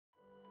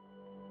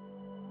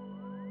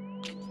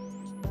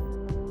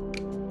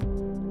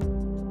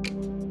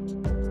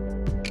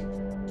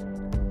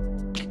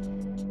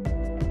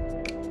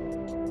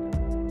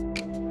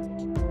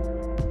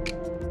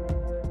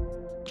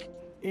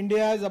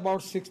India has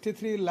about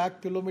 63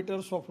 lakh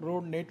kilometers of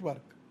road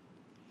network,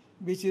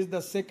 which is the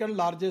second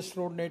largest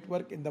road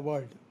network in the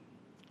world.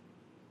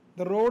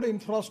 The road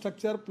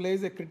infrastructure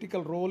plays a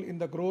critical role in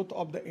the growth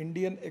of the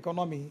Indian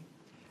economy,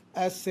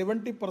 as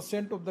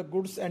 70% of the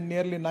goods and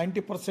nearly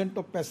 90%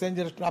 of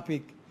passenger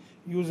traffic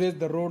uses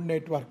the road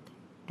network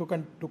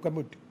to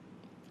commute.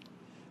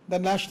 The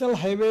national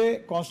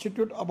highway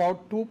constitute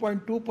about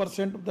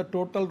 2.2% of the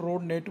total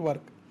road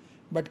network,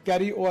 but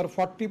carry over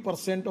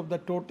 40% of the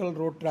total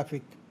road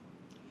traffic.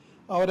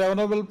 Our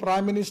Honorable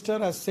Prime Minister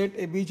has set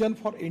a vision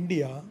for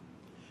India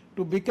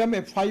to become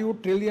a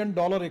 $5 trillion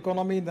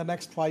economy in the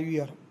next 5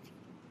 years.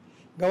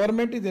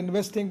 Government is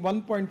investing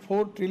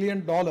 $1.4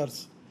 trillion,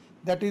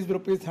 that is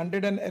rupees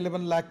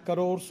 111 lakh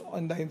crores,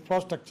 in the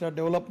infrastructure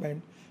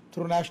development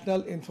through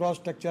National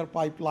Infrastructure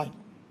Pipeline.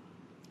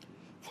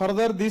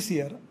 Further, this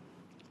year,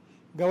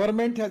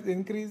 government has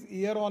increased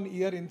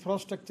year-on-year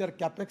infrastructure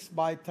capex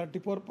by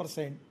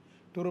 34%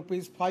 to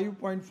rupees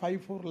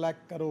 5.54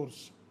 lakh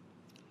crores.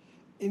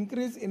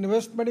 Increased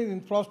investment in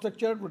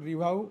infrastructure would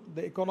revive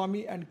the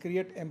economy and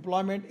create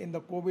employment in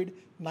the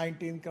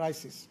COVID-19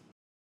 crisis.